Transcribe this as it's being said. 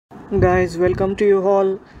Guys, welcome to you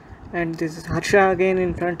all, and this is Harsha again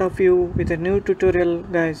in front of you with a new tutorial.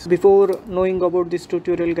 Guys, before knowing about this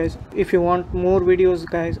tutorial, guys, if you want more videos,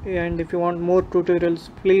 guys, and if you want more tutorials,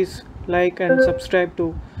 please like and subscribe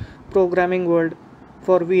to Programming World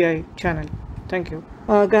for VI channel. Thank you.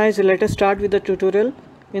 Guys, let us start with the tutorial.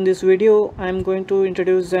 In this video I am going to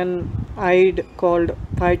introduce an IDE called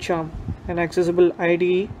pycharm, an accessible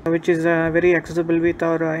IDE which is very accessible with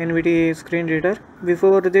our NVDA screen reader.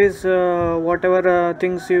 Before this, whatever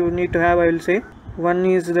things you need to have, I will say. One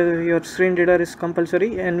is your screen reader is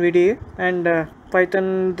compulsory, NVDA, and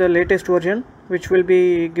Python the latest version, which will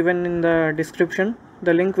be given in the description.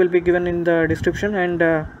 The link will be given in the description, and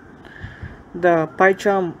the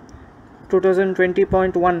pycharm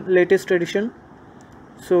 2020.1 latest edition,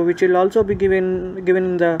 so which will also be given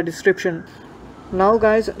in the description. Now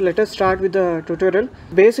guys, let us start with the tutorial.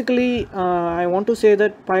 Basically I want to say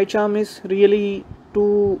that pycharm is really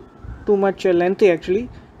too much lengthy, actually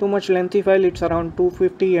too much lengthy file. It's around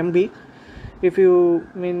 250 MB. If you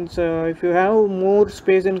if you have more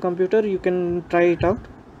space in computer, you can try it out.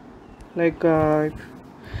 Like if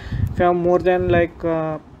you have more than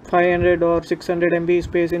 500 or 600 MB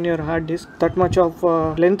space in your hard disk, that much of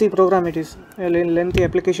lengthy program it is, a lengthy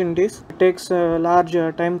application it is. It takes a large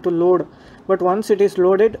time to load, but once it is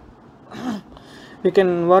loaded we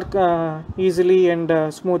can work easily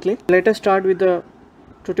and smoothly. Let us start with the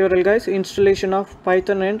tutorial, guys. Installation of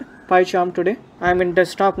Python and pycharm. Today I am in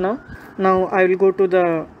desktop now. I will go to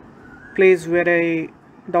the place where I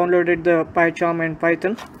downloaded the pycharm and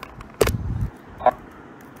Python.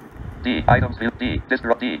 D, items view, D,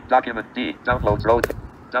 distro, D, document, D, downloads, road,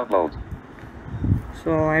 downloads.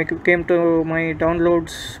 So I came to my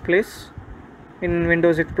downloads place in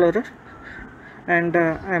Windows Explorer, and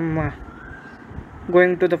I'm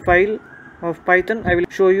going to the file of Python. I will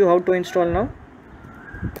show you how to install now.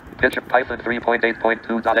 Picture Python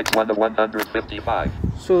 3.8.2.x1 to 155.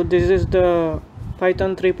 So this is the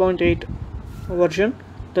Python 3.8 version,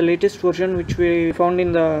 the latest version which we found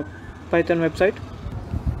in the Python website.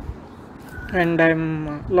 And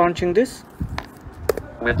I'm launching this.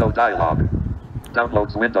 Window dialog.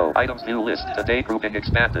 Downloads window. Items view list. Today grouping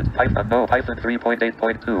expanded. Python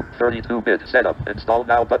 3.8.2. 32-bit setup. Install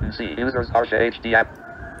now button C. Users Harsha HD app.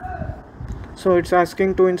 So it's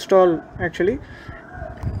asking to install, actually.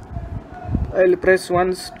 I'll press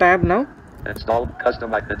once tab now. Install,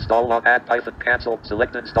 customize, install log, add Python, cancel,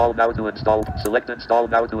 select install now to install, select install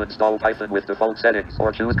now to install Python with default settings,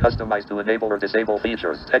 or choose customize to enable or disable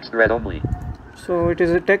features, text read only. So it is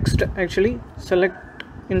a text, actually. Select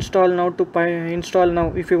install now to install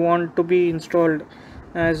now if you want to be installed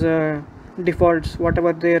as defaults,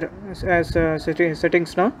 whatever there as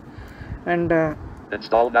settings now. And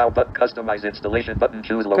install now but customize installation button,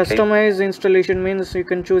 choose location. Customize installation means you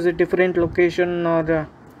can choose a different location or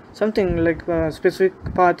something like a specific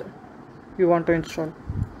path you want to install.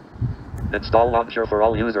 Install launcher for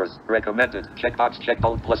all users, recommended, checkbox checked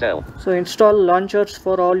Alt plus L. So install launchers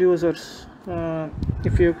for all users.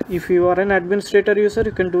 If you are an administrator user,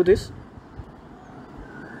 you can do this.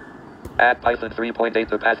 Add Python 3.8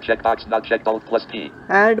 to path, checkbox not checked Alt plus P.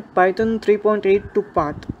 Add Python 3.8 to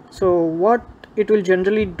path. So what it will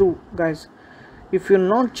generally do, guys, if you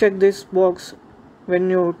not check this box when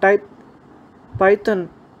you type Python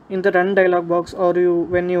in the run dialog box, or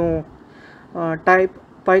when you type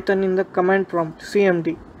Python in the command prompt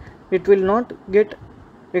cmd, it will not get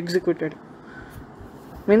executed.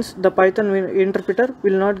 Means the Python interpreter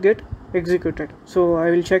will not get executed. So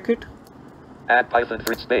I will check it. Add Python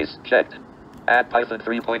 3 space checked. Add Python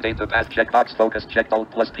 3.8 to path, checkbox focus checked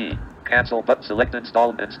Alt plus P. Cancel button, select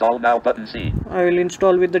install now button C. I will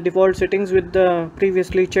install with the default settings with the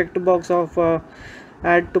previously checked box of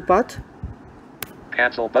add to path.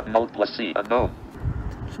 Cancel button, Alt plus C, unknown.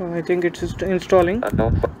 So I think it's installing.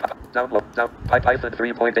 Unknown. Download Python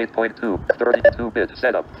 3.8.2 32-bit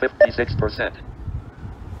setup 56%.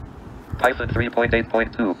 Python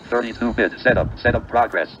 3.8.2 32-bit setup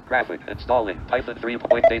progress graphic installing. Python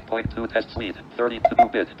 3.8.2 test suite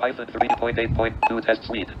 32-bit. Python 3.8.2 test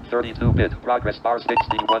suite 32-bit progress bar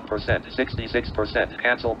 61%, 66%.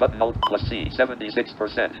 Cancel button, Alt plus C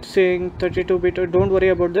 76%. Saying 32-bit, don't worry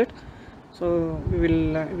about that. So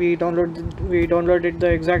we downloaded the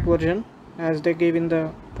exact version as they gave in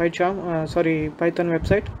the Python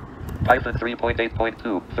website. Python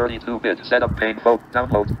 3.8.2 32-bit setup pane folk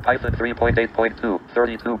download. Python 3.8.2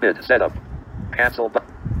 32-bit setup. Cancel button.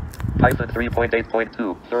 Python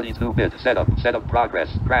 3.8.2 32-bit setup progress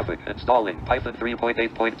graphic installing. Python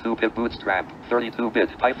 3.8.2 pip bootstrap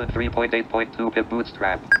 32-bit. Python 3.8.2 pip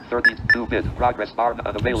bootstrap 32-bit progress bar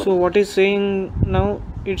unavailable. So what is saying now,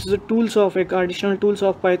 it's the tools of like additional tools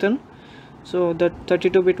of Python. So that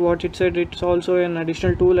 32-bit what it said, it's also an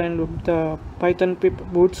additional tool, and the Python pip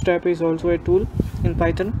bootstrap is also a tool in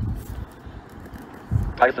Python.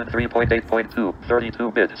 Python 3.8.2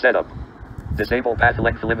 32-bit setup. Disable path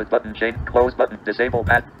length limit button change close button disable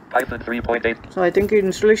path Python 3.8. So I think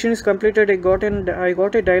installation is completed. I got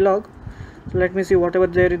a dialog. So let me see whatever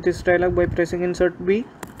there in this dialog by pressing insert B.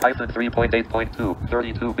 Python 3.8.2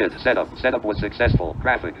 32-bit setup. Setup was successful.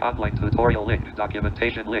 Graphic online tutorial link.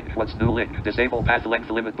 Documentation link. What's new link. Disable path length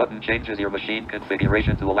limit button changes your machine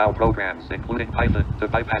configuration to allow programs, including Python, to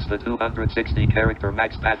bypass the 260 character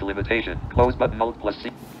max path limitation. Close button Alt plus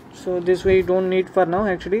C. So this way you don't need for now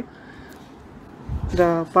actually.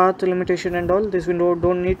 The path limitation and all this window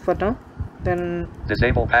don't need for now. Then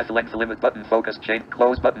disable path length limit button focus chain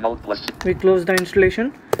close button Alt plus C. We close the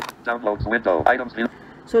installation. Downloads window items view.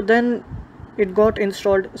 So then it got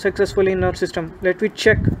installed successfully in our system. Let me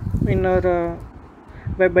check in our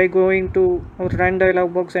by going to our run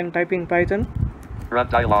dialog box and typing Python. Run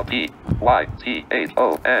dialog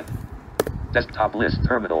Python. Desktop list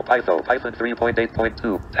terminal Python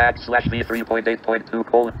 3.8.2 tag /v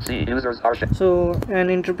 3.8.2 C users Harsha. So an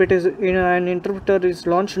interpreter is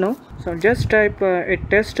launched now. So just type a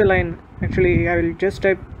test line. Actually I will just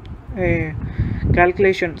type a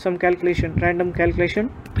calculation, random calculation.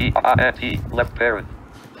 P left parent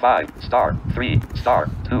 5 star 3 star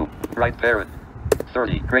 2 right parent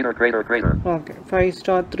 30 greater. Okay, 5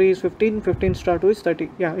 star 3 is 15, 15 star 2 is 30.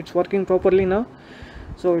 Yeah, it's working properly now.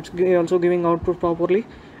 So it's also giving output properly,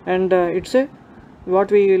 and it's a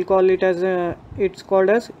what we will call it as a, it's called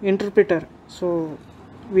as interpreter. So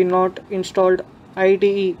we not installed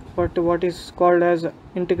IDE, but what is called as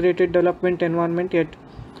integrated development environment yet.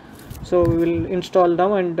 So we will install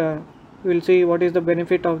now, and we will see what is the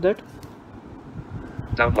benefit of that.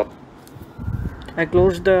 Download. I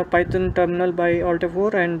closed the Python terminal by Alt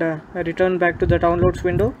F4 and I return back to the downloads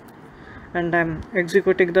window, and I'm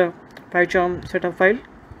executing the pycharm setup file.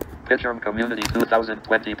 pycharm community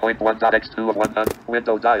 2020.1.x2 of 100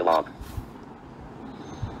 window dialog.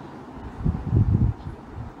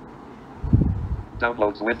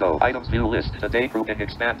 Downloads window items view list today grouping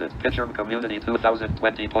expanded pycharm community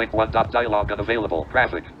 2020.1 dialog unavailable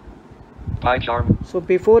graphic pycharm. So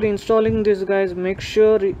before installing this, guys, make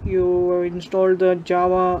sure you install the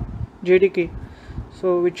Java JDK,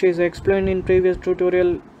 so which is explained in previous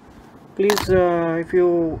tutorial. Please if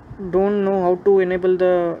you don't know how to enable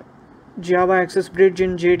the Java access bridge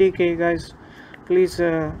in JDK, guys, please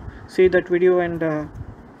see that video, and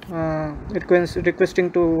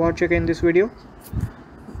requesting to watch again this video.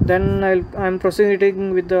 Then I'm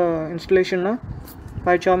proceeding with the installation now.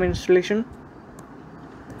 pycharm installation.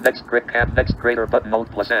 Next greater button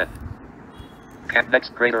Alt plus N.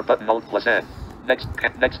 Next greater button Alt plus N. Next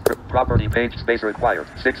property page space required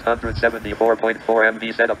 674.4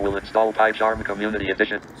 MB setup will install pycharm community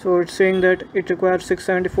edition. So it's saying that it requires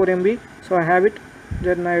 674 MB, so I have it.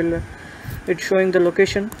 Then it's showing the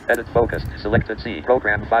location. Edit focused selected C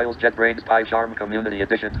program files JetBrains pycharm community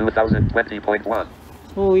edition 2020.1.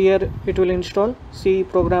 So here it will install C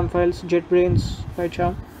program files JetBrains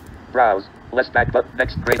pycharm. Browse less back button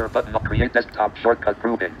next greater button create desktop shortcut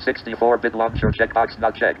grouping 64-bit launcher checkbox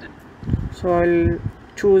not checked. So I'll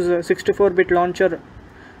choose a 64-bit launcher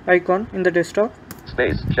icon in the desktop.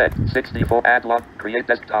 Space check 64 add launch create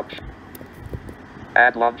desktop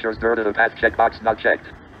add launchers to the path checkbox not checked.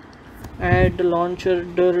 Add launcher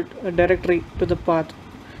directory to the path.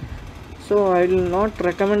 So I will not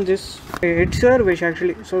recommend this. It's your wish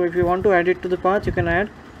actually. So if you want to add it to the path, you can add.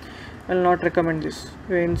 I will not recommend this.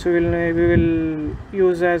 So we will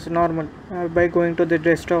use as normal by going to the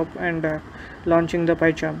desktop and launching the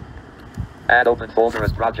pycharm. Add open folder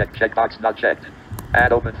as project checkbox not checked.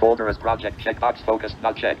 Add open folder as project checkbox focused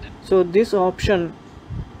not checked. So this option,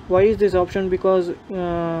 why is this option? Because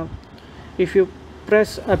if you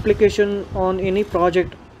press application on any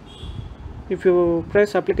project,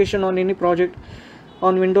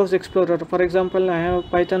 on Windows Explorer, for example, I have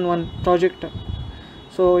Python 1 project.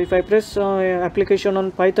 So if I press application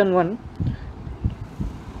on Python 1,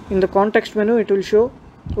 in the context menu it will show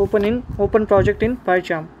open project in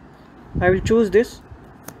pycharm. I will choose this.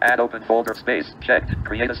 Add open folder space checked.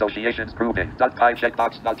 Create associations grouping .py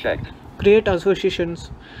checkbox not checked. Create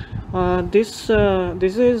associations. This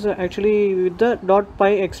is actually with the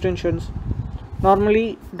 .py extensions.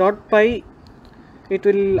 Normally .py, it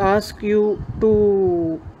will ask you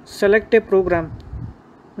to select a program.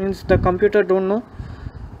 Means the computer don't know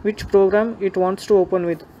which program it wants to open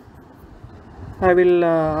with. I will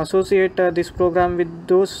associate this program with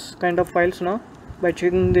those kind of files now. by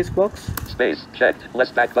checking this box. Space checked.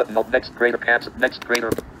 Less back button. Next greater cancel. Next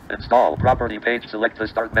greater. Install property page. Select the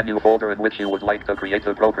start menu folder in which you would like to create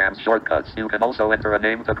the program's shortcuts. You can also enter a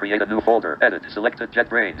name to create a new folder. Edit. Selected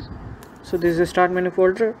JetBrains. So this is the start menu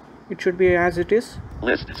folder. It should be as it is.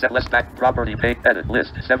 List. Set less back property page. Edit.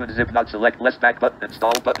 List. 7 zip. Not select less back button.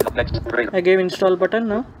 Install button. Next greater. I gave install button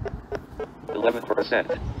now.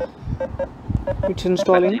 11%. It's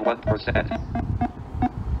installing. 21%.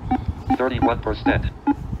 31%.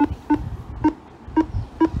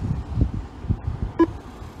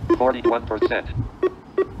 41%.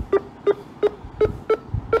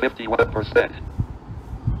 51%.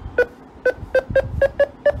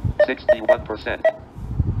 61%.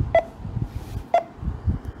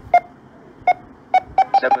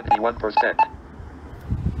 71%.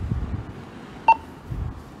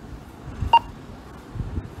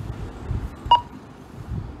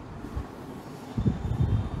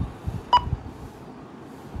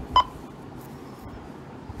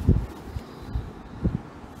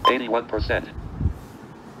 %.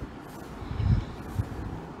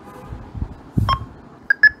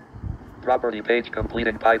 Property page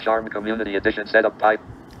completing PyCharm Community Edition setup Py.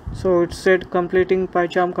 So it said completing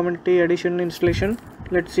PyCharm Community Edition installation.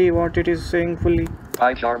 Let's see what it is saying fully.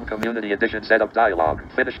 PyCharm Community Edition setup dialog.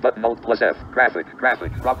 Finish button Alt plus F. Graphic.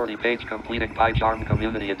 Property page completing PyCharm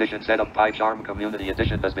Community Edition setup. PyCharm Community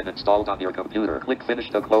Edition has been installed on your computer. Click Finish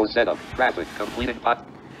to close setup. Graphic. Completing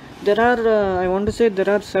There are, I want to say, there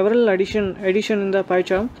are several edition in the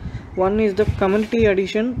PyCharm. One is the Community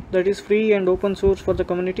Edition, that is free and open source for the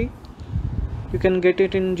community. You can get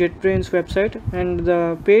it in JetBrains website, and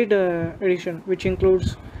the paid edition, which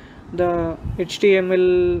includes the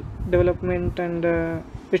HTML development and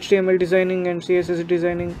HTML designing and CSS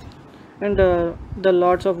designing, and the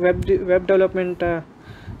lots of web development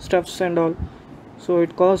stuffs and all. So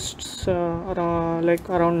it costs around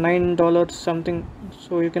 $9 something.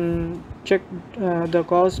 So you can check the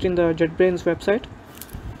cost in the JetBrains website.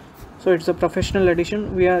 So it's a professional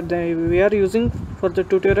edition. We are using for the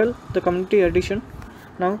tutorial the community edition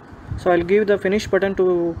now. So I'll give the finish button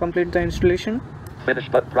to complete the installation. Finish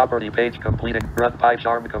but property page completing. Run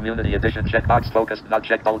PyCharm Community Edition checkbox focused not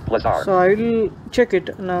checked Alt plus R. So I will check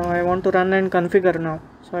it now. I want to run and configure now.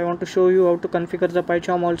 So I want to show you how to configure the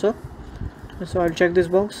PyCharm also. So I'll check this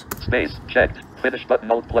box. Space checked. Finish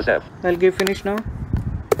button Alt plus F. I'll give finish now.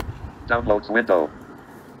 Downloads window.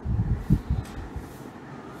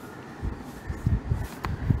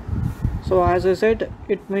 So as I said,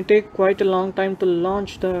 it may take quite a long time to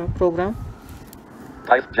launch the program.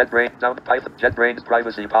 JetBrains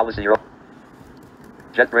privacy policy.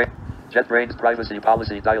 JetBrains privacy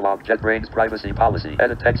policy dialog. JetBrains privacy policy.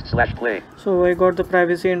 Edit text /play. So I got the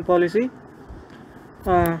privacy and policy.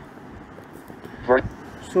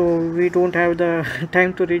 So we don't have the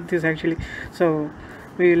time to read this actually. So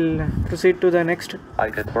we'll proceed to the next. I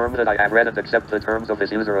confirm that I have read and accept the terms of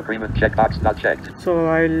this user agreement. Checkbox not checked. So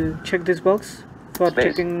I'll check this box for Space.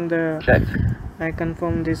 checking the. Checked. I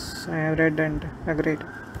confirm this. I have read and agreed.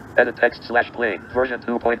 Edit text /play. Version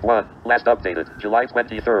 2.1. Last updated July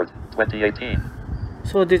 23rd, 2018.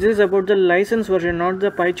 So this is about the license version, not the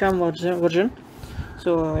PyCharm version.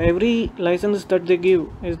 So every license that they give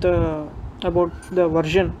is about the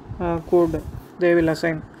version code they will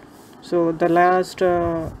assign. So the last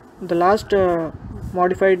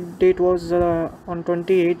modified date was on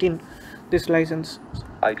 2018, this license.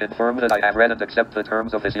 I confirm that I have read and accept the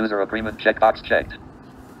terms of this user agreement. Checkbox checked.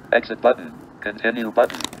 Exit button. Continue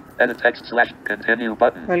button. Edit text /continue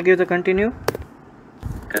button. I'll give the continue.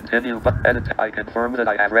 Continue button. Edit. I confirm that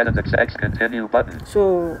I have read and accept. Continue button.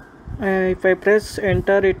 So if I press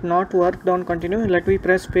enter, it not worked on continue. Let me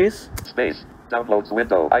press space. Space. Downloads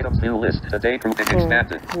window. Items view list. Today grouping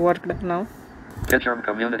expanded. Worked now. PyCharm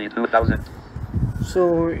Community 2000.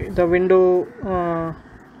 So the window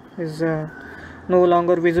is no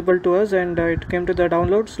longer visible to us, and it came to the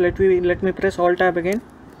downloads. Let me press Alt Tab again.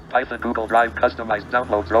 Python Google Drive customized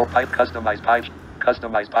downloads row. Customized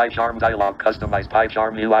PyCharm dialog. Customized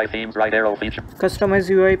PyCharm UI themes. Right arrow feature. Customize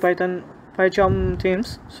UI PyCharm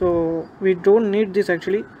themes. So we don't need this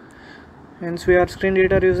actually. Hence we are screen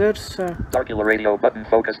reader users. Circular radio button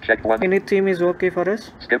focus checked 1. Any theme is okay for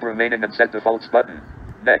us. Skip remaining and set defaults button.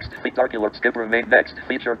 Next. Circular skip remain next.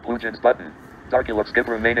 Featured plugins button. Circular skip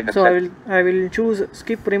remaining and so set. I will choose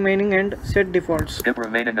skip remaining and set defaults. Skip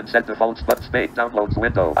remaining and set defaults but space. Downloads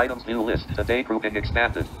window. Items view list. Today grouping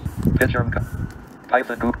expanded. PyCharm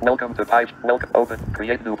Python group. Welcome to welcome open.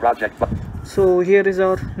 Create new project button. So here is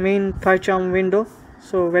our main PyCharm window.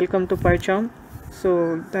 So welcome to PyCharm.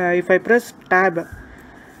 So if I press tab,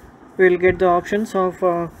 we will get the options of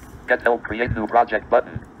Get help. Create new project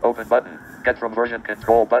button. Open button. Get from version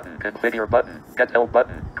control button. Configure button. Get help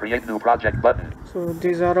button. Create new project button. So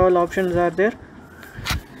these are all options are there.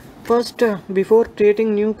 First, before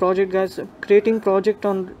creating new project, guys, creating project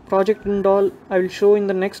and all I will show in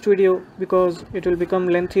the next video, because it will become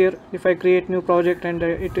lengthier if I create new project and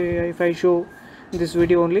if I show this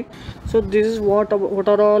video only. So this is what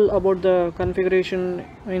are all about the configuration,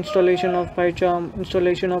 installation of pycharm,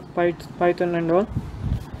 installation of Python and all.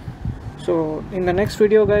 So in the next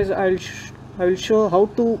video, guys, I will show how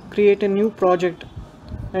to create a new project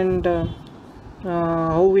and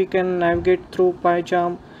how we can navigate through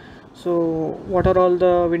pycharm. So what are all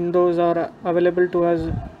the windows are available to us,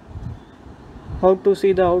 how to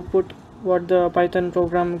see the output, what the Python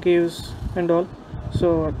program gives and all.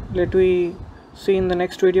 So let we see in the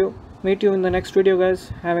next video. Meet you in the next video, guys.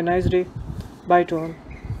 Have a nice day. Bye to all.